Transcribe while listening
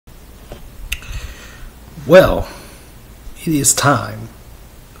Well, it is time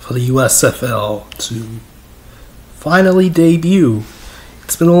for the USFL to finally debut.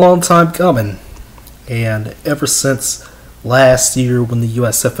 It's been a long time coming, and ever since last year when the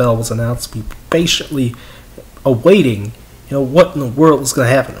USFL was announced, we patiently awaiting, what in the world is going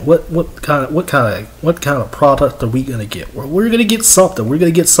to happen? What kind of product are we going to get? We're going to get something. We're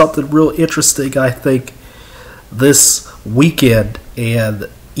going to get something real interesting, I think, this weekend. And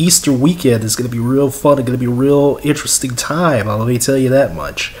Easter weekend is going to be real fun. It's going to be a real interesting time. Let me tell you that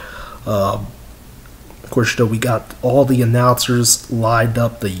much. Of course, we got all the announcers lined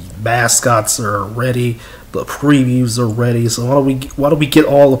up. The mascots are ready. The previews are ready. So why don't we get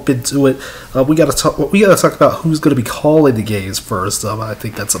all up into it? We got to talk about who's going to be calling the games first. I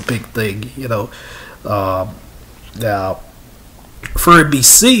think that's a big thing. Now for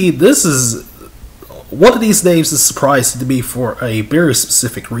NBC, this is one of these names is surprising to me for a very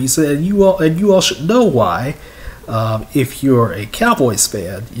specific reason, and you all should know why. If you're a Cowboys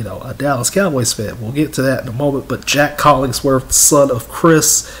fan, a Dallas Cowboys fan, we'll get to that in a moment. But Jack Collingsworth, son of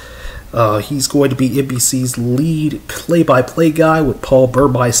Chris, he's going to be NBC's lead play-by-play guy with Paul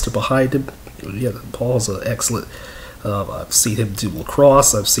Burmeister behind him. Yeah, Paul's an excellent. I've seen him do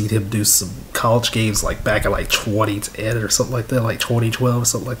lacrosse. I've seen him do some college games back in 2010 or something like that, 2012 or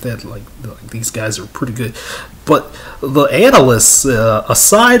something like that. Like these guys are pretty good. But the analysts,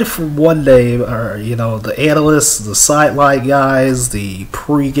 aside from one name, are the analysts, the sideline guys, the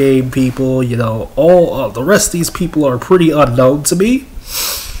pregame people. All the rest of these people are pretty unknown to me.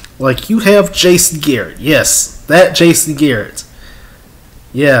 Like you have Jason Garrett, yes, that Jason Garrett,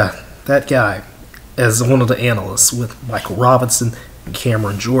 yeah, that guy, as one of the analysts with Michael Robinson and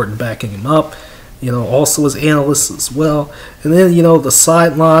Cameron Jordan backing him up, also as analysts as well. And then, the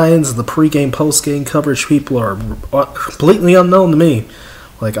sidelines, the pregame, postgame coverage people are completely unknown to me.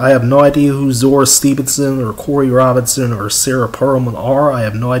 Like, I have no idea who Zora Stevenson or Corey Robinson or Sarah Perlman are. I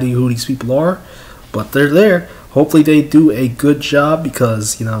have no idea who these people are, but they're there. Hopefully they do a good job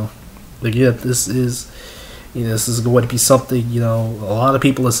because, again, this is going to be something, a lot of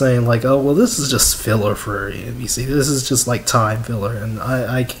people are saying oh, well, this is just filler for NBC. This is just time filler, and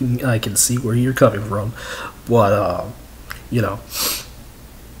I can see where you're coming from, but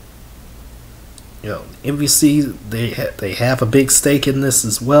NBC they have a big stake in this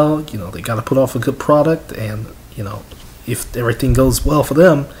as well. They got to put off a good product, and if everything goes well for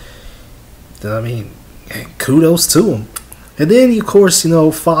them, then kudos to them. And then, of course,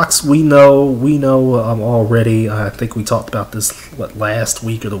 Fox, we know already, I think we talked about this, last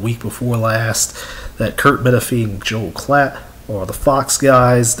week or the week before last, that Kurt Menefee and Joel Klatt are the Fox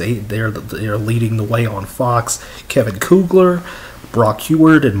guys. They're leading the way on Fox. Kevin Kugler, Brock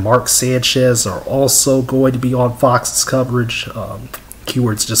Heward, and Mark Sanchez are also going to be on Fox's coverage.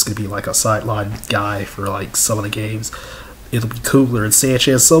 Heward's just going to be a sideline guy for some of the games. It'll be Kugler and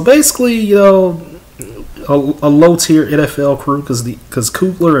Sanchez. So basically, a low-tier NFL crew because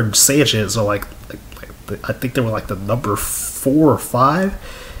Kugler and Sanchez are I think they were the number 4 or 5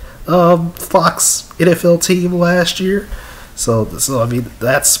 Fox NFL team last year. So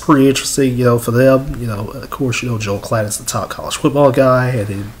that's pretty interesting, for them. Of course, Joel Klatt is the top college football guy, and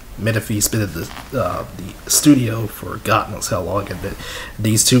then Menefee's been in the studio for God knows how long, and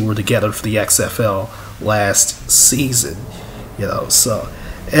these two were together for the XFL last season.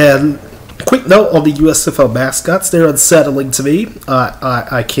 And quick note on the USFL mascots: they're unsettling to me.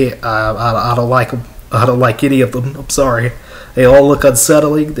 I can't. I don't like them. I don't like any of them. I'm sorry. They all look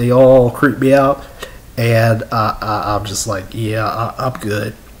unsettling. They all creep me out, and I'm just I'm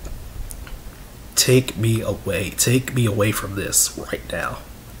good. Take me away. Take me away from this right now.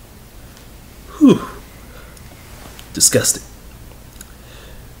 Whew. Disgusting.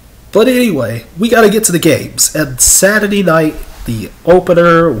 But anyway, we got to get to the games. And Saturday night, the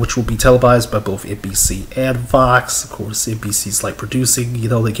opener, which will be televised by both NBC and Fox. Of course, NBC's producing,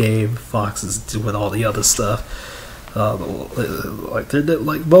 the game. Fox is doing all the other stuff. Both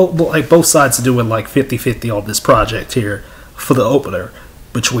sides are doing 50-50 on this project here for the opener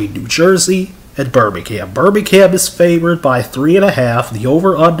between New Jersey and Birmingham. Birmingham is favored by 3.5. The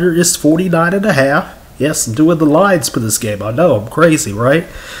over/under is 49.5. Yes, I'm doing the lines for this game. I know, I'm crazy, right?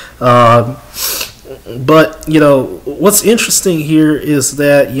 But, what's interesting here is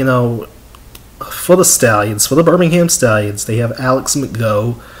that, for the Stallions, for the Birmingham Stallions, they have Alex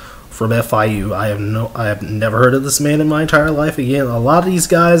McGough from FIU. I have never heard of this man in my entire life. Again, a lot of these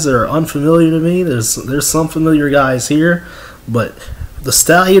guys are unfamiliar to me. There's some familiar guys here, but the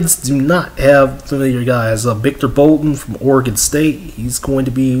Stallions do not have familiar guys. Victor Bolton from Oregon State, he's going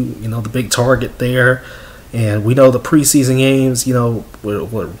to be, the big target there. And we know the preseason games, you know,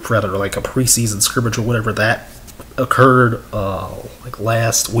 rather like a preseason scrimmage or whatever that occurred like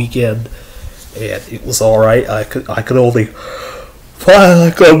last weekend, and it was all right. I could only find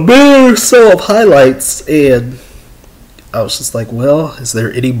like a minute or so of highlights, and I was just like, well, is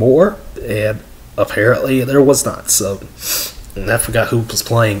there any more? And apparently there was not. So, and I forgot who was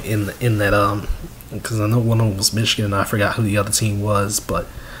playing in that because I know one of them was Michigan, and I forgot who the other team was, but.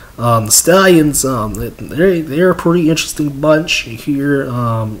 The Stallions, they're a pretty interesting bunch here.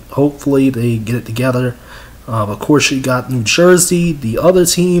 Hopefully they get it together. Of course, you got New Jersey, the other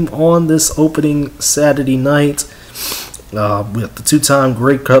team on this opening Saturday night, with the two-time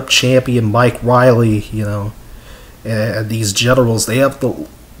Grey Cup champion Mike Riley. You know, and these Generals, they have the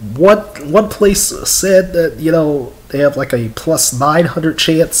one place said that, you know, they have like a plus 900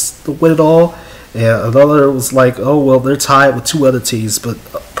 chance to win it all. And another was like, oh, well, they're tied with two other teams. But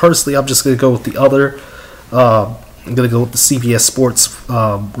personally, I'm just going to go with the other. I'm going to go with the CBS Sports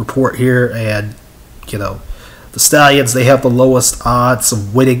report here. And, you know, the Stallions, they have the lowest odds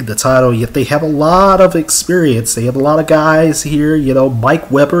of winning the title, yet they have a lot of experience. They have a lot of guys here. You know,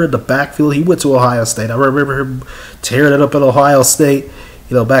 Mike Weber in the backfield, he went to Ohio State. I remember him tearing it up at Ohio State,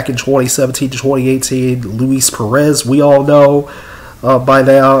 you know, back in 2017 to 2018. Luis Perez, we all know. By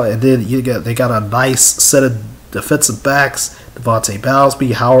now, and then they got a nice set of defensive backs: Devontae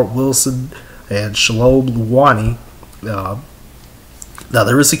Bowsby, Howard Wilson, and Shalom Luwani. Now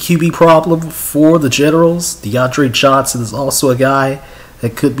there is a QB problem for the Generals. DeAndre Johnson is also a guy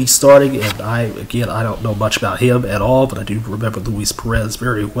that could be starting, and I don't know much about him at all, but I do remember Luis Perez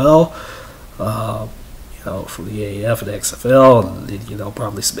very well. You know, from the AAF and XFL, and, you know,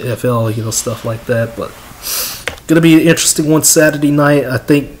 probably some NFL, you know, stuff like that, but. Going to be an interesting one Saturday night. I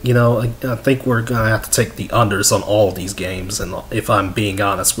think, you know, I think we're going to have to take the unders on all of these games, and if I'm being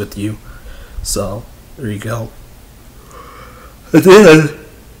honest with you. So, there you go. And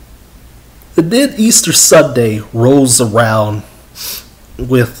then Easter Sunday rolls around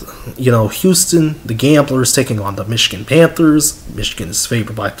with, you know, Houston, the Gamblers, taking on the Michigan Panthers. Michigan is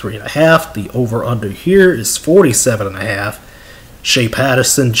favored by 3.5. The over-under here is 47.5. Shea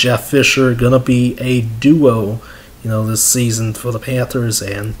Patterson, Jeff Fisher, gonna be a duo, you know, this season for the Panthers,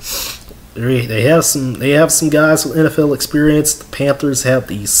 and they have some guys with NFL experience. The Panthers have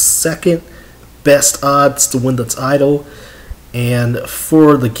the second best odds to win the title, and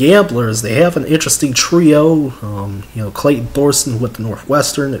for the Gamblers, they have an interesting trio. You know, Clayton Thorson with the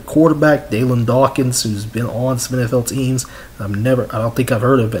Northwestern at quarterback, Dalen Dawkins, who's been on some NFL teams. I don't think I've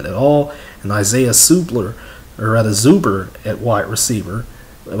heard of it at all, and Isaiah Zuber at wide receiver.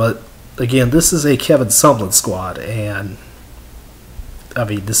 But again, this is a Kevin Sumlin squad, and I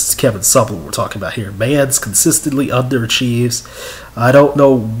mean, this is Kevin Sumlin we're talking about here. Man's consistently underachieves. I don't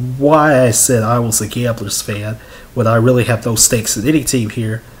know why I said I was a Gamblers fan when I really have no stakes in any team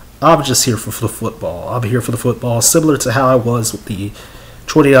here. I'm just here for the football. I'm here for the football, similar to how I was with the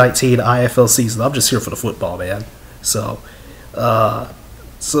 2019 IFL season. I'm just here for the football, man. So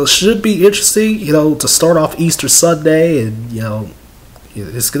it should be interesting, you know, to start off Easter Sunday, and, you know,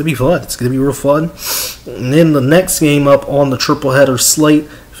 it's going to be fun. It's going to be real fun. And then the next game up on the triple header slate,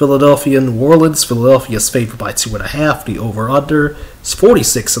 Philadelphia and New Orleans. Philadelphia is favored by 2.5. The over-under is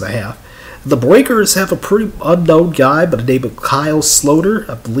 46.5. The Breakers have a pretty unknown guy by the name of Kyle Sloter.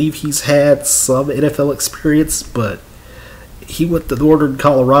 I believe he's had some NFL experience, but he went to Northern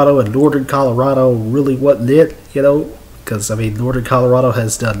Colorado, and Northern Colorado really wasn't it, you know. Because, I mean, Northern Colorado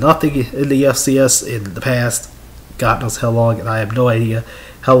has done nothing in the FCS in the past. God knows how long, and I have no idea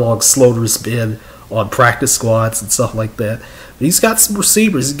how long Sloter's been on practice squads and stuff like that. But he's got some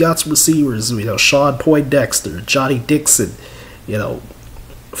receivers. You know, Sean Poindexter, Johnny Dixon, you know,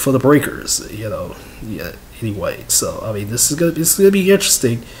 for the Breakers, you know. Yeah. Anyway, so, I mean, this is gonna be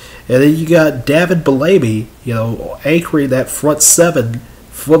interesting. And then you got David Bellamy, you know, anchoring that front seven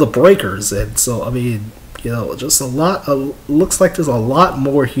for the Breakers. And so, I mean, you know, just a lot. Looks like there's a lot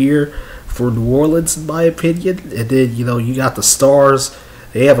more here for New Orleans, in my opinion. And then, you know, you got the Stars.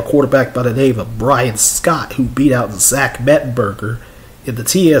 They have a quarterback by the name of Brian Scott, who beat out Zach Mettenberger in the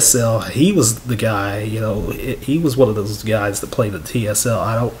TSL. He was the guy, you know, he was one of those guys that played in the TSL.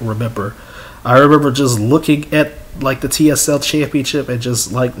 I don't remember. I remember just looking at, like, the TSL championship and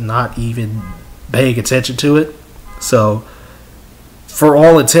just, like, not even paying attention to it. So, for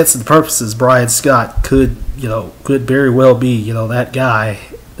all intents and purposes, Brian Scott could very well be, you know, that guy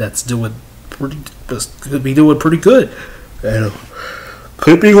that's could be doing pretty good. And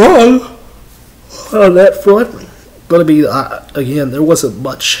could be wrong on that front. But, I mean, again, there wasn't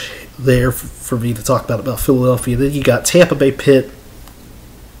much there for me to talk about Philadelphia. Then you got Tampa Bay Pitt,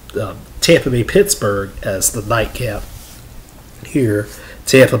 Tampa Bay Pittsburgh as the nightcap here.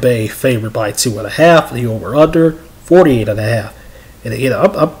 Tampa Bay favored by 2.5. The over under 48.5. And you know,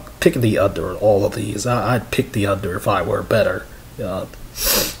 I'm picking the under in all of these. I'd pick the under if I were better.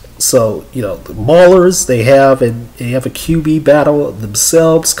 So you know, the Maulers, they have a QB battle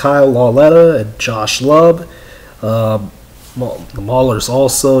themselves. Kyle Lauletta and Josh Lubb. The Maulers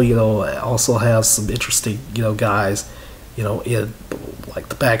also, you know, also have some interesting, you know, guys, you know, in like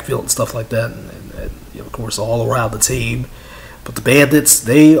the backfield and stuff like that, and you know, of course, all around the team. But the Bandits,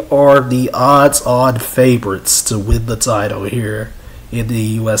 they are the odds-on favorites to win the title here in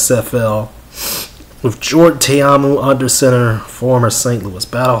the USFL. With Jordan Ta'amu under center, former St. Louis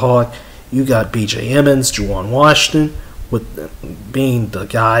Battlehawk, you got B.J. Emmons, Juwan Washington, with being the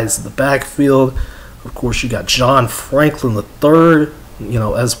guys in the backfield. Of course, you got John Franklin III, you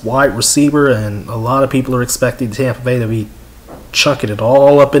know, as wide receiver, and a lot of people are expecting Tampa Bay to be chucking it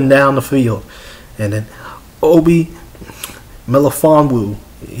all up and down the field. And then Obi Melifonwu,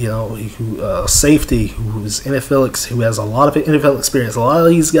 you know, safety who has a lot of NFL experience. A lot of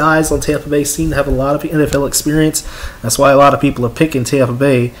these guys on Tampa Bay seem to have a lot of NFL experience. That's why a lot of people are picking Tampa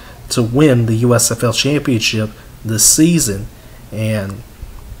Bay to win the USFL championship this season. And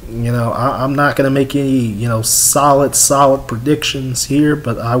you know, I'm not going to make any, you know, solid predictions here,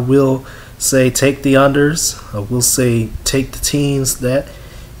 but I will say take the unders. I will say take the teams that,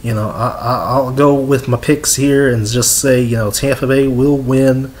 you know, I'll go with my picks here and just say, you know, Tampa Bay will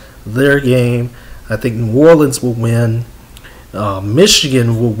win their game. I think New Orleans will win.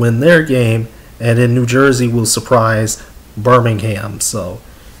 Michigan will win their game. And then New Jersey will surprise Birmingham. So,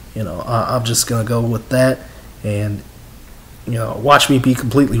 you know, I'm just going to go with that. And, you know, watch me be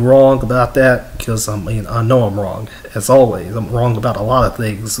completely wrong about that, because I know I'm wrong. As always, I'm wrong about a lot of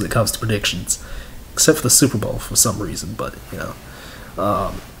things when it comes to predictions, except for the Super Bowl for some reason. But, you know,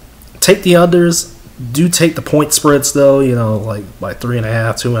 take the unders. Do take the point spreads, though, you know, like by 3.5,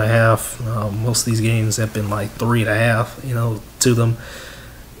 2.5. Most of these games have been like 3.5, you know, to them.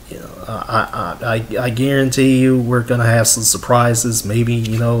 You know, I guarantee you we're going to have some surprises. Maybe,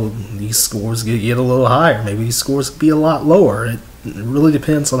 you know, these scores get a little higher. Maybe these scores could be a lot lower. It really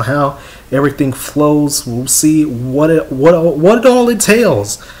depends on how everything flows. We'll see what it all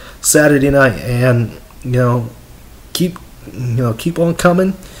entails Saturday night. And, you know, keep on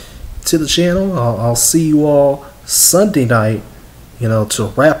coming to the channel. I'll see you all Sunday night, you know, to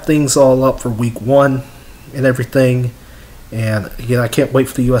wrap things all up for week 1 and everything. And again, I can't wait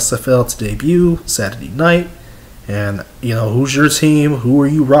for the USFL to debut Saturday night. And you know, who's your team? Who are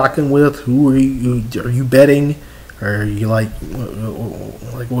you rocking with? Who are you betting? Are you like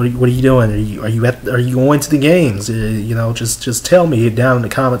what are you doing? Are you going to the games? You know, just tell me down in the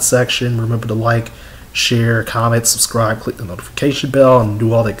comment section. Remember to like, share, comment, subscribe, click the notification bell, and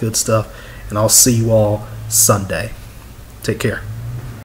do all that good stuff. And I'll see you all Sunday. Take care.